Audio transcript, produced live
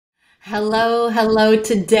Hello, hello.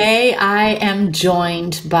 Today I am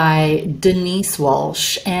joined by Denise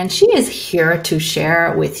Walsh, and she is here to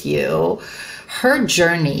share with you her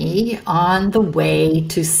journey on the way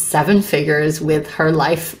to seven figures with her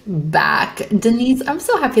life back. Denise, I'm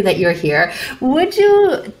so happy that you're here. Would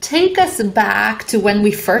you take us back to when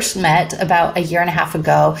we first met about a year and a half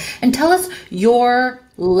ago and tell us your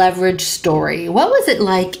leverage story? What was it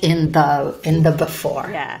like in the before?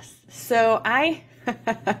 Yes. So I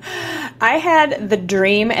had the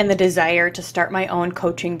dream and the desire to start my own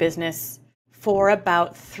coaching business for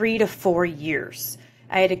about 3 to 4 years.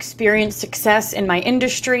 I had experienced success in my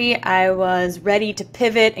industry. I was ready to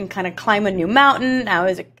pivot and kind of climb a new mountain.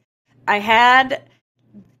 I had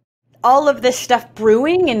all of this stuff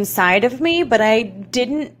brewing inside of me, but I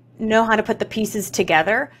didn't know how to put the pieces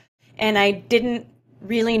together, and I didn't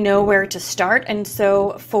really know where to start. And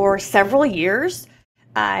so for several years,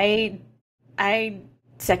 I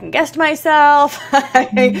second guessed myself.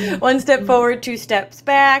 One step forward, two steps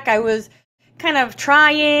back. I was kind of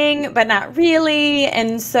trying, but not really.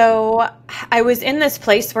 And so I was in this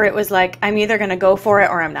place where it was like, I'm either going to go for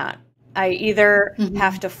it or I'm not. I either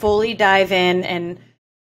have to fully dive in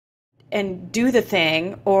and do the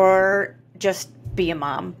thing or just be a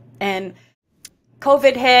mom. And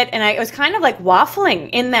COVID hit, and I was kind of like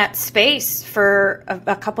waffling in that space for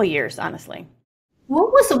a couple years, honestly.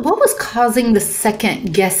 What was causing the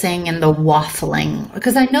second guessing and the waffling?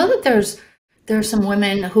 Because I know that there's some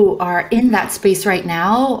women who are in that space right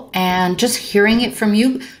now, and just hearing it from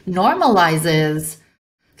you normalizes,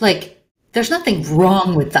 like, there's nothing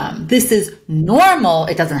wrong with them. This is normal.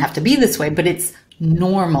 It doesn't have to be this way, but it's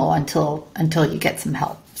normal until you get some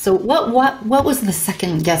help. So what was the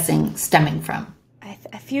second guessing stemming from?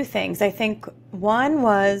 A few things. I think one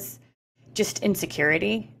was just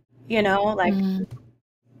insecurity, like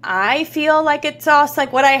I feel like it's awesome,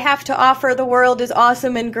 like what I have to offer the world is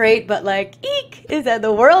awesome and great, but like, eek, is that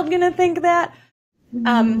the world going to think that?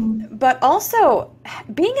 But also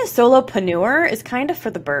being a solopreneur is kind of for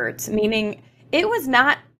the birds, meaning it was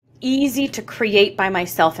not easy to create by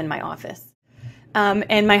myself in my office.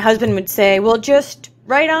 And my husband would say, well, just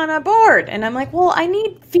write on a board. And I'm like, well, I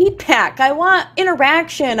need feedback. I want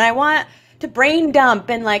interaction. I want to brain dump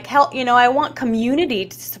and like help, I want community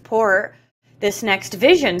to support this next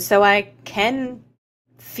vision so I can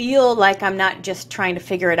feel like I'm not just trying to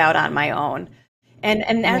figure it out on my own.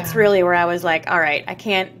 And that's really where I was like, all right, I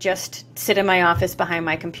can't just sit in my office behind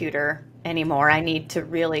my computer anymore. I need to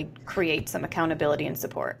really create some accountability and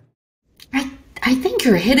support. I think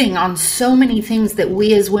you're hitting on so many things that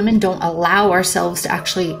we as women don't allow ourselves to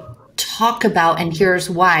actually talk about, and here's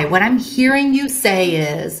why. What I'm hearing you say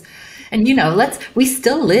is, and we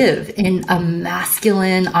still live in a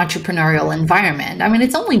masculine entrepreneurial environment. I mean,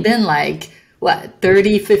 it's only been like,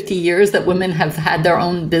 30, 50 years that women have had their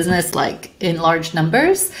own business, like in large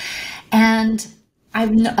numbers. And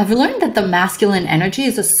I've learned that the masculine energy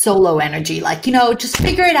is a solo energy. Like, just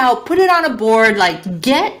figure it out, put it on a board, like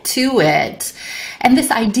get to it. And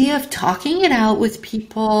this idea of talking it out with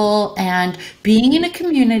people and being in a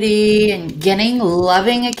community and getting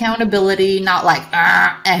loving accountability, not like,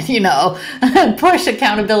 push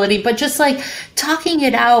accountability, but just like talking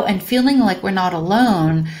it out and feeling like we're not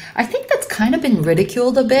alone. I think that's kind of been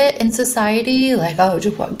ridiculed a bit in society. Like,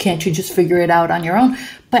 can't you just figure it out on your own?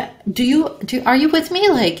 But are you with me?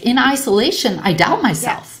 Like in isolation, I doubt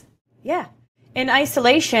myself. Yeah. In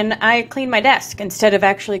isolation, I clean my desk instead of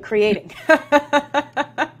actually creating.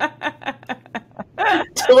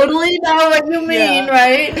 Totally know what you mean,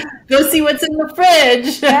 right? Go see what's in the fridge.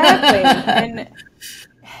 Exactly.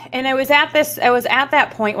 And I was at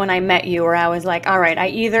that point when I met you where I was like, all right, I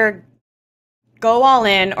either go all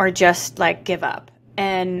in or just like give up.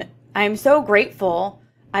 And I'm so grateful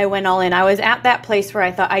I went all in. I was at that place where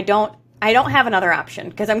I thought I don't have another option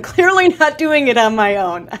because I'm clearly not doing it on my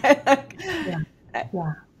own. Yeah.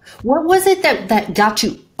 What was it that got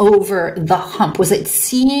you over the hump? Was it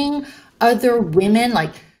seeing other women,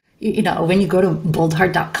 like, when you go to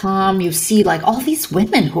boldheart.com, you see like all these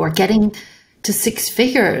women who are getting to six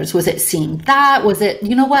figures? Was it seeing that? Was it,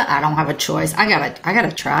 what? I don't have a choice. I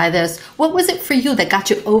gotta try this. What was it for you that got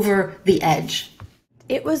you over the edge?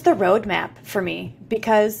 It was the roadmap for me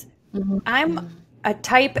because I'm a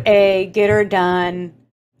type A, get her done.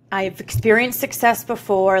 I've experienced success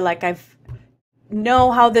before. Like I've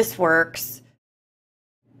know how this works,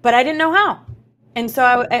 but I didn't know how. And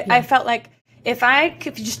so I felt like if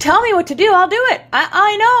you just tell me what to do, I'll do it.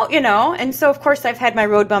 I know. And so of course I've had my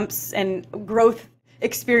road bumps and growth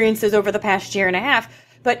experiences over the past year and a half,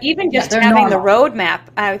 but even just having the roadmap,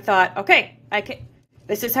 I thought, okay,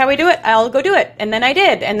 this is how we do it. I'll go do it. And then I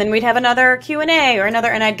did. And then we'd have another Q&A or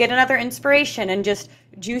another, and I'd get another inspiration and just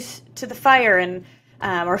juice to the fire and,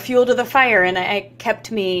 or fuel to the fire. And it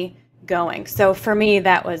kept me going. So for me,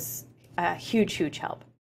 that was a huge, huge help.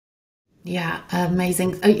 Yeah,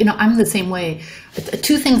 amazing. I'm the same way.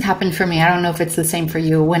 Two things happen for me. I don't know if it's the same for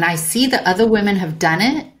you. When I see that other women have done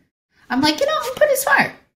it, I'm like, I'm pretty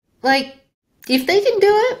smart. Like, if they can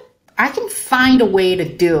do it, I can find a way to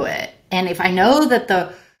do it. And if I know that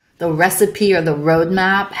the recipe or the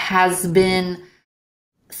roadmap has been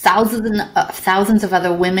thousands of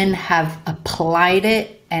other women have applied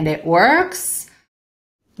it and it works,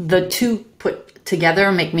 the two put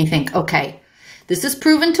together make me think, okay, this is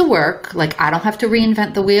proven to work. Like, I don't have to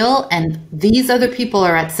reinvent the wheel. And these other people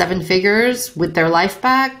are at 7 figures with their life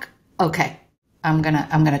back. Okay, I'm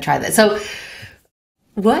gonna try this. So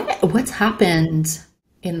what's happened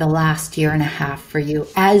in the last year and a half for you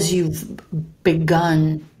as you've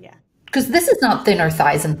begun? Yeah. Because this is not thinner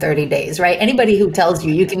thighs in 30 days, right? Anybody who tells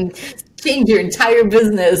you can change your entire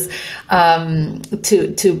business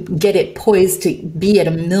to get it poised to be at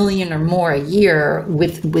 $1 million or more a year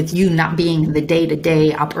with you not being in the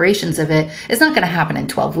day-to-day operations of it, it's not going to happen in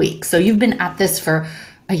 12 weeks. So you've been at this for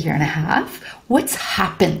a year and a half. What's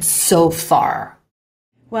happened so far?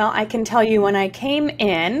 Well, I can tell you when I came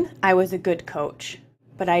in, I was a good coach,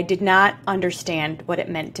 but I did not understand what it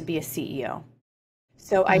meant to be a CEO.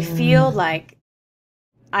 So I feel like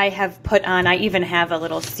I have put on, I even have a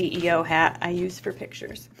little CEO hat I use for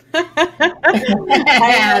pictures.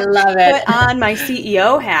 I love it. Put on my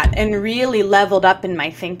CEO hat and really leveled up in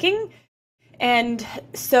my thinking. And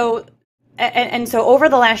so over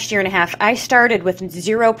the last year and a half, I started with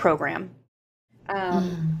 0 program.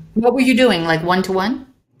 What were you doing? Like one-to-one?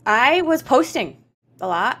 I was posting a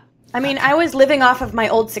lot. I mean, I was living off of my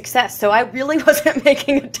old success, so I really wasn't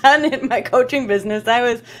making a ton in my coaching business. I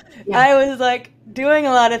was like doing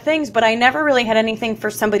a lot of things, but I never really had anything for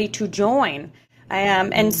somebody to join.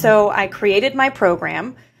 And so I created my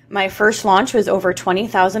program. My first launch was over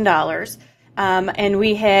 $20,000, and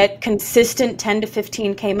we had consistent 10 to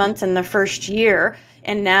 15K months in the first year,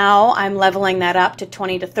 and now I'm leveling that up to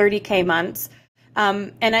 20 to 30K months.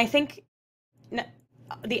 And I think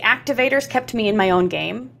the activators kept me in my own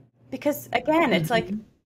game. Because again, it's like,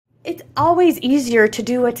 it's always easier to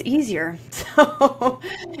do what's easier. So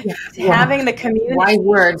having the community wise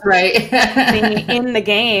words, right? in the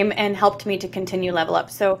game and helped me to continue level up.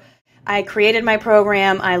 So I created my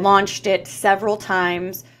program. I launched it several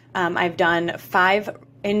times. I've done 5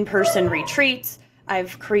 in-person retreats.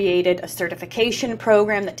 I've created a certification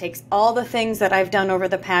program that takes all the things that I've done over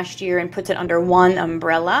the past year and puts it under one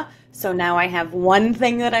umbrella. So now I have one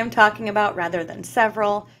thing that I'm talking about rather than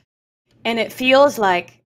several. And it feels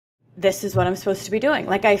like this is what I'm supposed to be doing.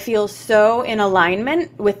 Like, I feel so in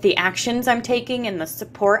alignment with the actions I'm taking and the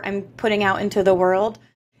support I'm putting out into the world.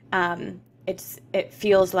 It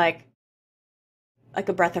feels like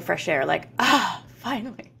a breath of fresh air. Like,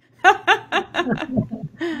 finally.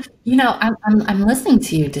 I'm listening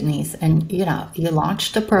to you, Denise, and you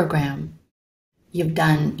launched a program.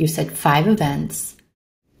 You said 5 events.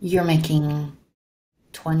 You're making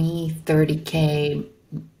 20, 30K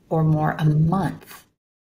or more a month.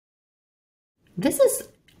 This is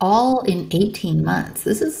all in 18 months.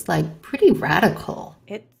 This is like pretty radical.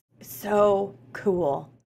 It's so cool.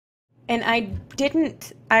 And I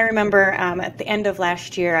remember at the end of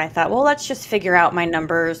last year, I thought, well, let's just figure out my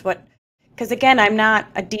numbers. Because again, I'm not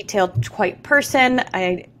a detailed quite person.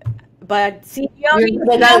 But CEO needs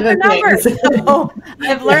to know your numbers. So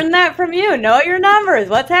I've learned that from you. Know your numbers.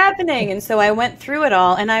 What's happening? And so I went through it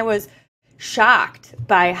all, and I was shocked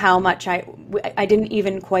by how much I didn't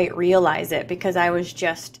even quite realize it, because I was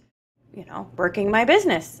just, working my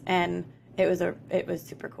business, and it was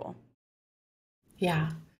super cool. Yeah.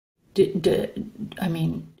 Do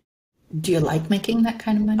you like making that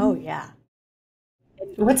kind of money? Oh yeah.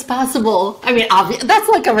 What's possible? I mean, that's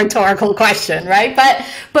like a rhetorical question, right?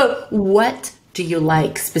 But what do you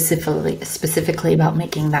like specifically about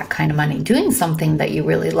making that kind of money? Doing something that you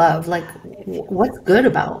really love. Like, what's good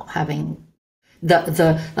about having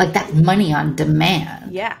the like that money on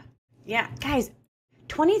demand? Yeah. Guys,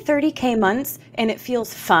 20, 30K months, and it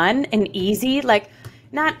feels fun and easy. Like,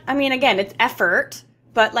 again, it's effort,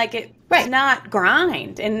 but like it's not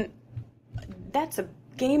grind. And that's a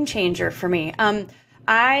game changer for me.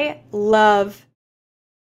 I love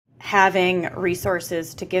having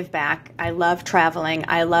resources to give back. I love traveling.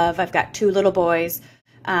 I've got 2 little boys.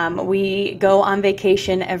 We go on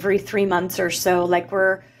vacation every 3 months or so. Like,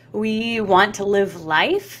 we want to live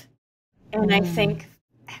life. And I think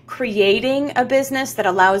creating a business that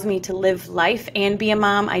allows me to live life and be a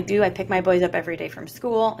mom. I pick my boys up every day from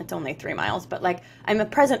school. It's only 3 miles, but like I'm a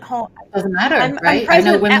present home. Doesn't matter, I'm right? I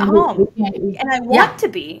know present at women home, can't, and I yeah. want to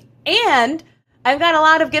be. And I've got a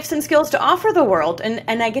lot of gifts and skills to offer the world,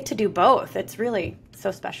 and I get to do both. It's really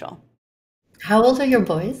so special. How old are your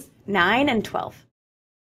boys? 9 and 12.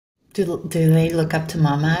 Do they look up to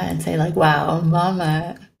mama and say like, wow,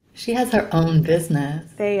 mama, she has her own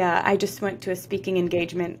business? I just went to a speaking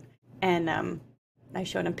engagement, and I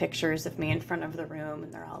showed them pictures of me in front of the room,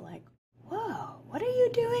 and they're all like, "Whoa, what are you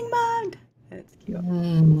doing, Mom?" It's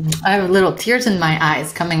cute. I have little tears in my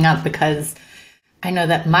eyes coming up because I know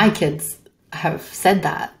that my kids have said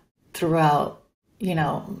that throughout,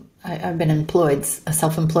 I've been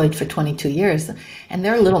self-employed for 22 years. And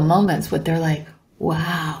there are little moments where they're like,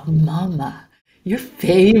 wow, mama, you're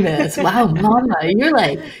famous. Wow, mama,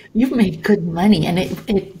 you've made good money. And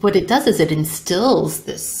what it does is it instills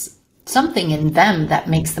this something in them that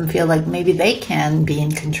makes them feel like maybe they can be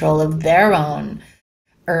in control of their own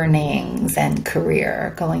earnings and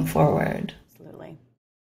career going forward. Absolutely.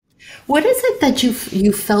 What is it that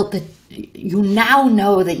you felt that you now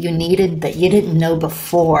know that you needed that you didn't know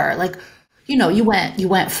before? Like, you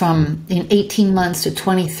went from in 18 months to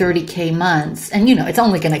 20, 30K months, and it's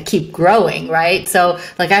only going to keep growing, right? So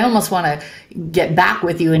like, I almost want to get back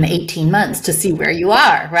with you in 18 months to see where you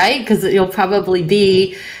are, right? Because you'll probably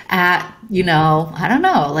be at, I don't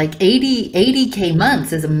know, like 80K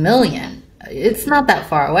months is $1 million. It's not that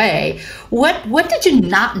far away. What did you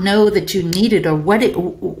not know that you needed, or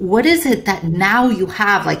what is it that now you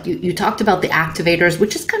have? Like you talked about the activators,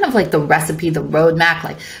 which is kind of like the recipe, the roadmap,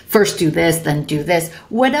 like first do this, then do this.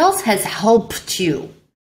 What else has helped you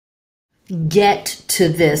get to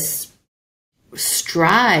this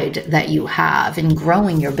stride that you have in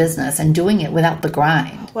growing your business and doing it without the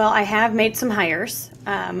grind? Well, I have made some hires.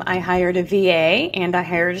 I hired a VA and I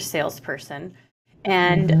hired a salesperson.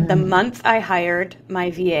 And the month I hired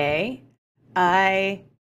my VA, I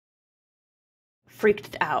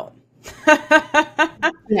freaked out.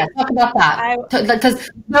 Yeah, talk about that. Because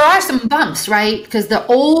there are some bumps, right? Because the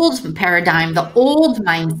old paradigm, the old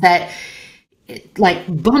mindset, it like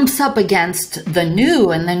bumps up against the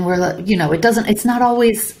new, and then it's not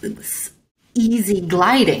always easy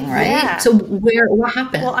gliding, right? Yeah. So what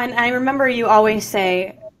happened? Well, and I remember you always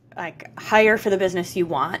say, like, hire for the business you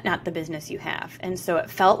want, not the business you have. And so it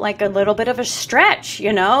felt like a little bit of a stretch,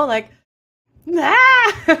 like,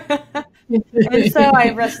 ah! And so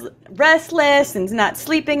I restless and not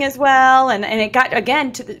sleeping as well. And it got,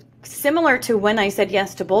 again, similar to when I said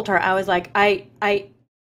yes to Boldheart. I was like,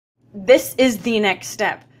 this is the next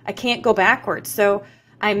step. I can't go backwards. So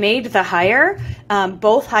I made the hire,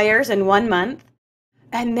 both hires in 1 month.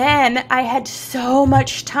 And then I had so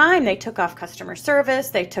much time. They took off customer service.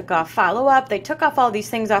 They took off follow-up. They took off all these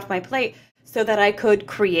things off my plate so that I could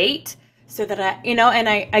create, so that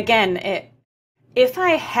if I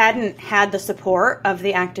hadn't had the support of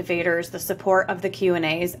the activators, the support of the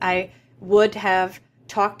Q&As, I would have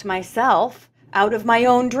talked myself out of my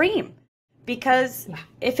own dream. Because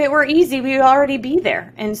if it were easy, we would already be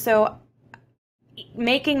there. And so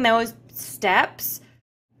making those steps,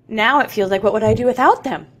 now it feels like, what would I do without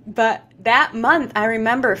them? But that month, I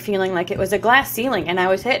remember feeling like it was a glass ceiling and I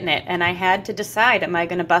was hitting it. And I had to decide, am I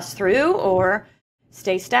going to bust through or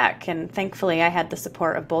stay stuck? And thankfully, I had the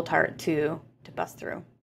support of Boldheart to bust through.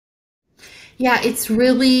 Yeah, it's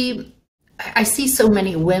really, I see so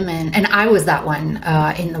many women, and I was that one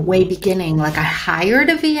in the way beginning. Like I hired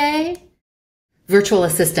a VA, virtual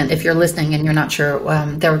assistant, if you're listening and you're not sure,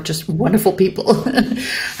 they're just wonderful people.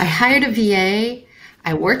 I hired a VA.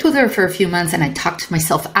 I worked with her for a few months and I talked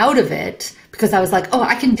myself out of it because I was like, oh,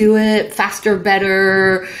 I can do it faster,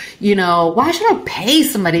 better. Why should I pay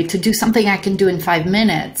somebody to do something I can do in 5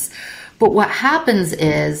 minutes? But what happens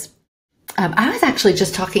is, I was actually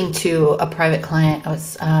just talking to a private client.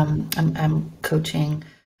 I'm coaching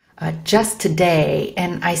just today,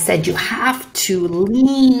 and I said you have to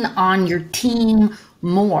lean on your team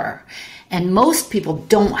more. And most people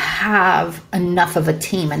don't have enough of a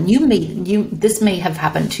team. And this may have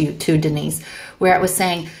happened to you too, Denise, where I was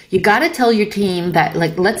saying, you got to tell your team that,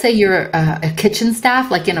 like, let's say you're a kitchen staff,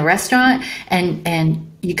 like in a restaurant, and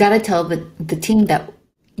you got to tell the team that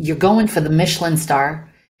you're going for the Michelin star.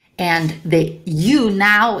 And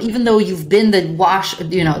now, even though you've been the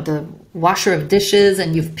washer of dishes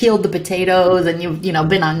and you've peeled the potatoes and you've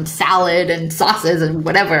been on salad and sauces and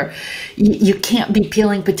whatever, you can't be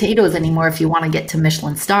peeling potatoes anymore if you want to get to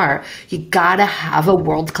Michelin star. You gotta have a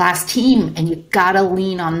world-class team and you gotta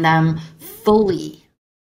lean on them fully.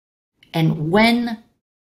 And when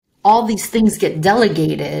all these things get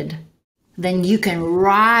delegated, then you can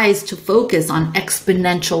rise to focus on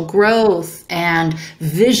exponential growth and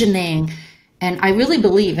visioning. And I really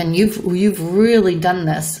believe, and you've really done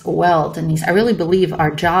this well, Denise, I really believe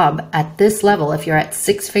our job at this level, if you're at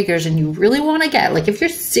 6 figures and you really want to get, like if you're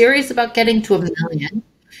serious about getting to 1 million,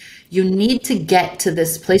 you need to get to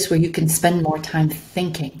this place where you can spend more time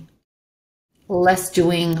thinking, less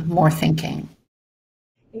doing, more thinking.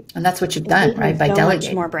 And that's what you've done, right? By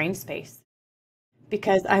delegating. Much more brain space,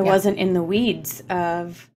 because I wasn't in the weeds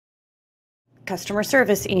of customer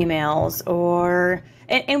service emails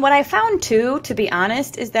and what I found too, to be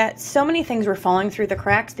honest, is that so many things were falling through the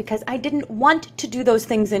cracks because I didn't want to do those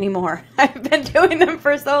things anymore. I've been doing them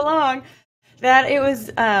for so long that it was,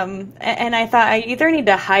 and I thought I either need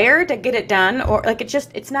to hire to get it done, or like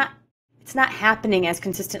it's not happening as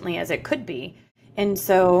consistently as it could be. And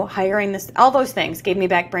so hiring all those things gave me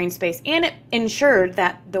back brain space, and it ensured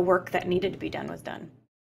that the work that needed to be done was done.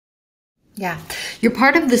 Yeah. You're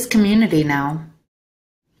part of this community now,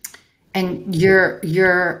 and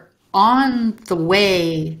you're on the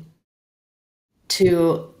way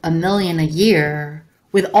to 1 million a year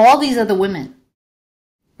with all these other women,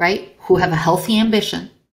 right? Who have a healthy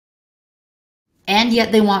ambition, and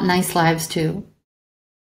yet they want nice lives too.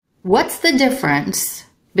 What's the difference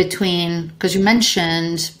between, because you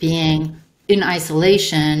mentioned being in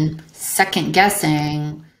isolation, second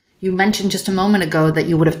guessing. You mentioned just a moment ago that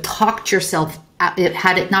you would have talked yourself out,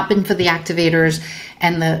 had it not been for the activators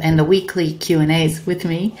and the weekly Q&As with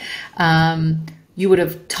me. You would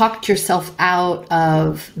have talked yourself out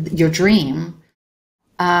of your dream.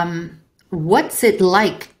 What's it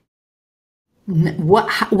like?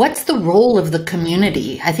 What's the role of the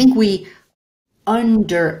community? I think we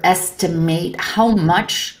underestimate how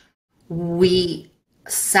much we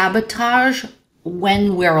sabotage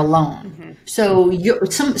when we're alone. Mm-hmm. So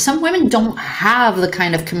some women don't have the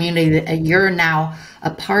kind of community that you're now a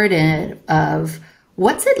part of.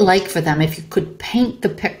 What's it like for them if you could paint the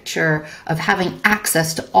picture of having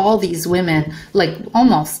access to all these women, like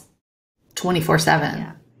almost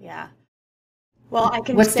 24/7? Yeah. Well, I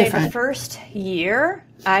can say different? The first year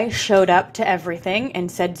I showed up to everything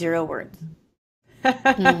and said 0 words.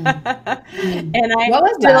 And I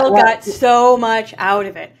still got so much out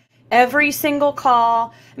of it. Every single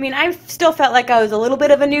call. I mean, I still felt like I was a little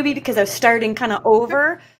bit of a newbie because I was starting kind of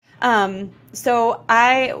over. So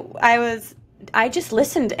I just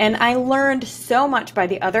listened, and I learned so much by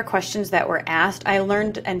the other questions that were asked. I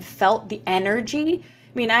learned and felt the energy.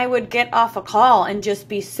 I mean, I would get off a call and just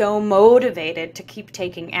be so motivated to keep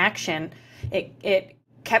taking action. It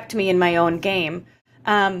kept me in my own game.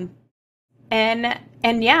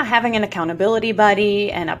 And yeah, having an accountability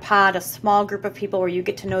buddy and a small group of people where you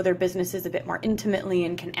get to know their businesses a bit more intimately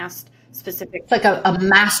and can ask specific. It's like a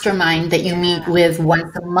mastermind that you meet with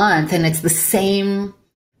once a month, and it's the same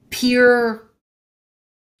peer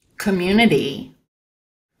community.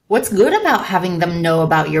 What's good about having them know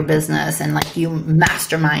about your business and like you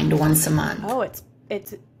mastermind once a month? Oh,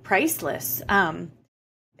 it's priceless. To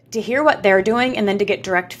hear what they're doing and then to get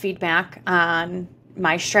direct feedback on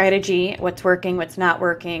my strategy, what's working, what's not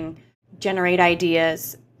working, generate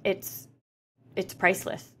ideas. It's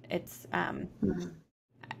priceless. It's, I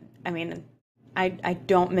mean, I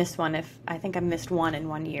don't miss one. I think I missed one in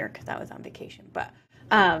 1 year because I was on vacation, but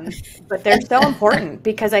they're so important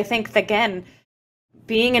because I think, again,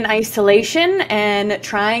 being in isolation and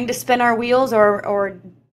trying to spin our wheels or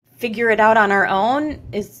figure it out on our own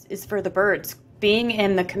is for the birds. Being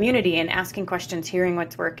in the community and asking questions, hearing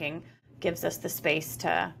what's working, gives us the space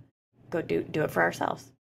to go do it for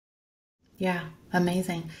ourselves. Yeah,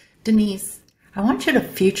 amazing. Denise, I want you to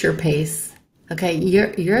future pace. Okay,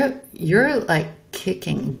 you're like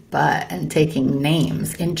kicking butt and taking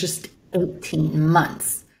names in just 18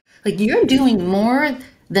 months. Like you're doing more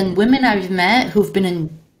than women I've met who've been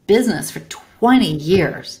in business for 20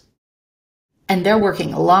 years. And they're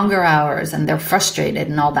working longer hours and they're frustrated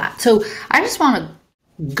and all that. So I just want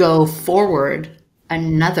to go forward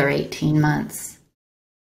another 18 months.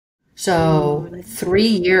 So 3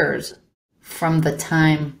 years from the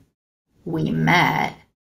time we met,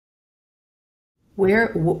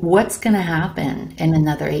 what's going to happen in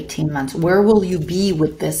another 18 months? Where will you be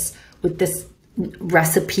with this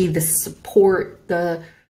recipe, this support,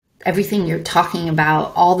 everything you're talking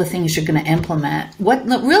about, all the things you're going to implement? What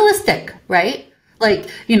realistic, right? Like,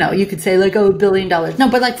 you could say like, $1 billion. No,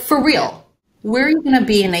 but like for real. Where are you going to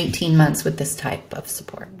be in 18 months with this type of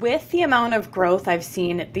support? With the amount of growth I've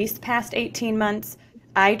seen these past 18 months,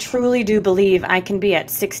 I truly do believe I can be at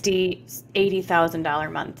 $60,000,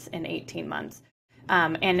 $80,000 months in 18 months.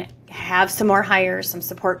 and have some more hires, some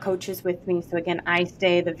support coaches with me. So again, I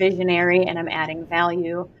stay the visionary and I'm adding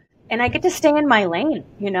value. And I get to stay in my lane.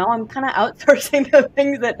 I'm kind of outsourcing the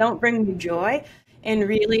things that don't bring me joy and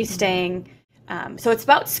really staying. So it's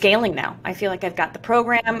about scaling now. I feel like I've got the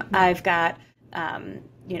program. I've got,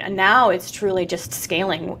 now it's truly just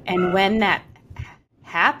scaling. And when that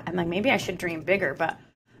happens, I'm like, maybe I should dream bigger. But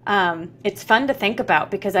it's fun to think about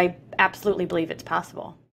because I absolutely believe it's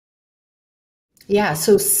possible. Yeah,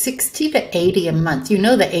 so 60 to 80 a month.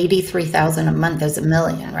 The 83,000 a month is $1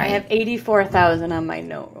 million, right? I have 84,000 on my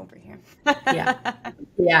note over here. Yeah.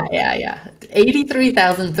 Yeah.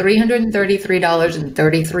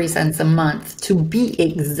 $83,333.33 a month to be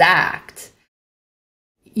exact.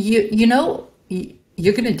 You're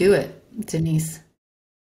going to do it, Denise.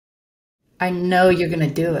 I know you're going to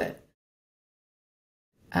do it.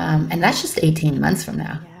 And that's just 18 months from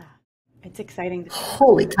now. Yeah. It's exciting.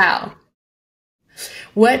 Holy cow.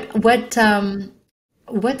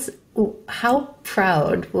 How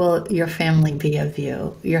proud will your family be of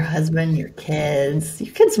you? Your husband, your kids?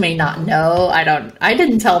 Your kids may not know. I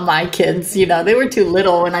didn't tell my kids, they were too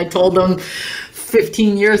little when I told them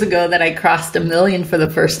 15 years ago that I crossed $1 million for the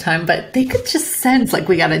first time, but they could just sense like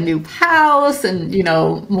we got a new house and,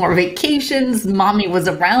 more vacations. Mommy was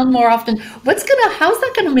around more often. How's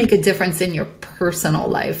that going to make a difference in your personal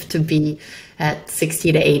life to be at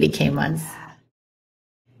 60 to 80K months?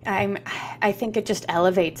 I think it just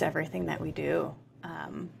elevates everything that we do.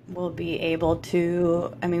 We'll be able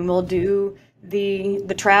to, we'll do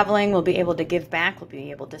the traveling, we'll be able to give back, we'll be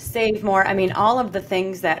able to save more. All of the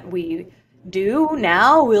things that we do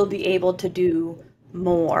now, we'll be able to do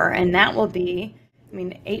more. And that will be,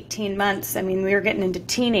 18 months. We're getting into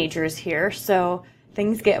teenagers here, so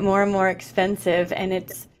things get more and more expensive. And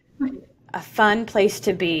it's a fun place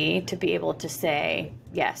to be able to say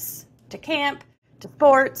yes to camp, to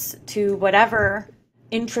sports, to whatever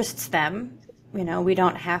interests them. We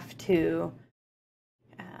don't have to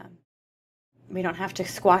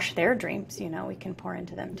squash their dreams. We can pour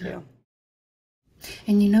into them too.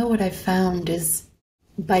 And what I found is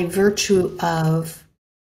by virtue of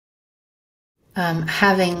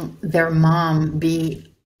having their mom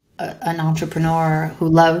be an entrepreneur who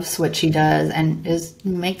loves what she does and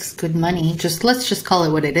makes good money, let's just call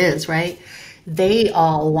it what it is, right?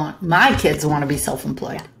 My kids want to be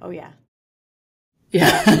self-employed. Yeah. Oh yeah.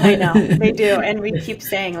 Yeah. I know, they do. And we keep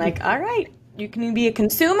saying like, all right, you can be a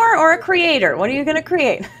consumer or a creator. What are you going to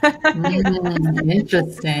create?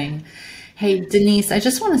 Interesting. Hey, Denise, I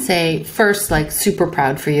just want to say first, super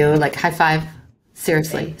proud for you, high five.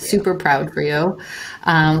 Seriously, super proud for you.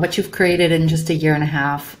 What you've created in just a year and a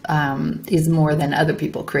half is more than other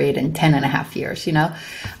people create in 10 and a half years,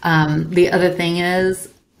 The other thing is,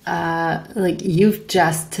 you've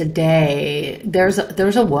just today, there's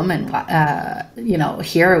a woman,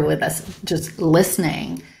 here with us just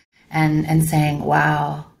listening and saying,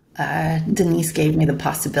 wow, Denise gave me the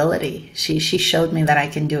possibility. She showed me that I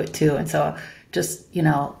can do it too. And so just,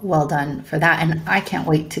 well done for that. And I can't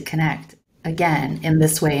wait to connect again in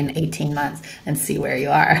this way in 18 months and see where you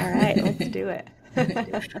are. All right, let's do it.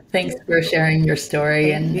 Thanks for sharing your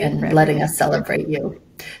story and letting us celebrate you.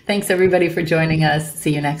 Thanks everybody for joining us.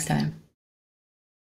 See you next time.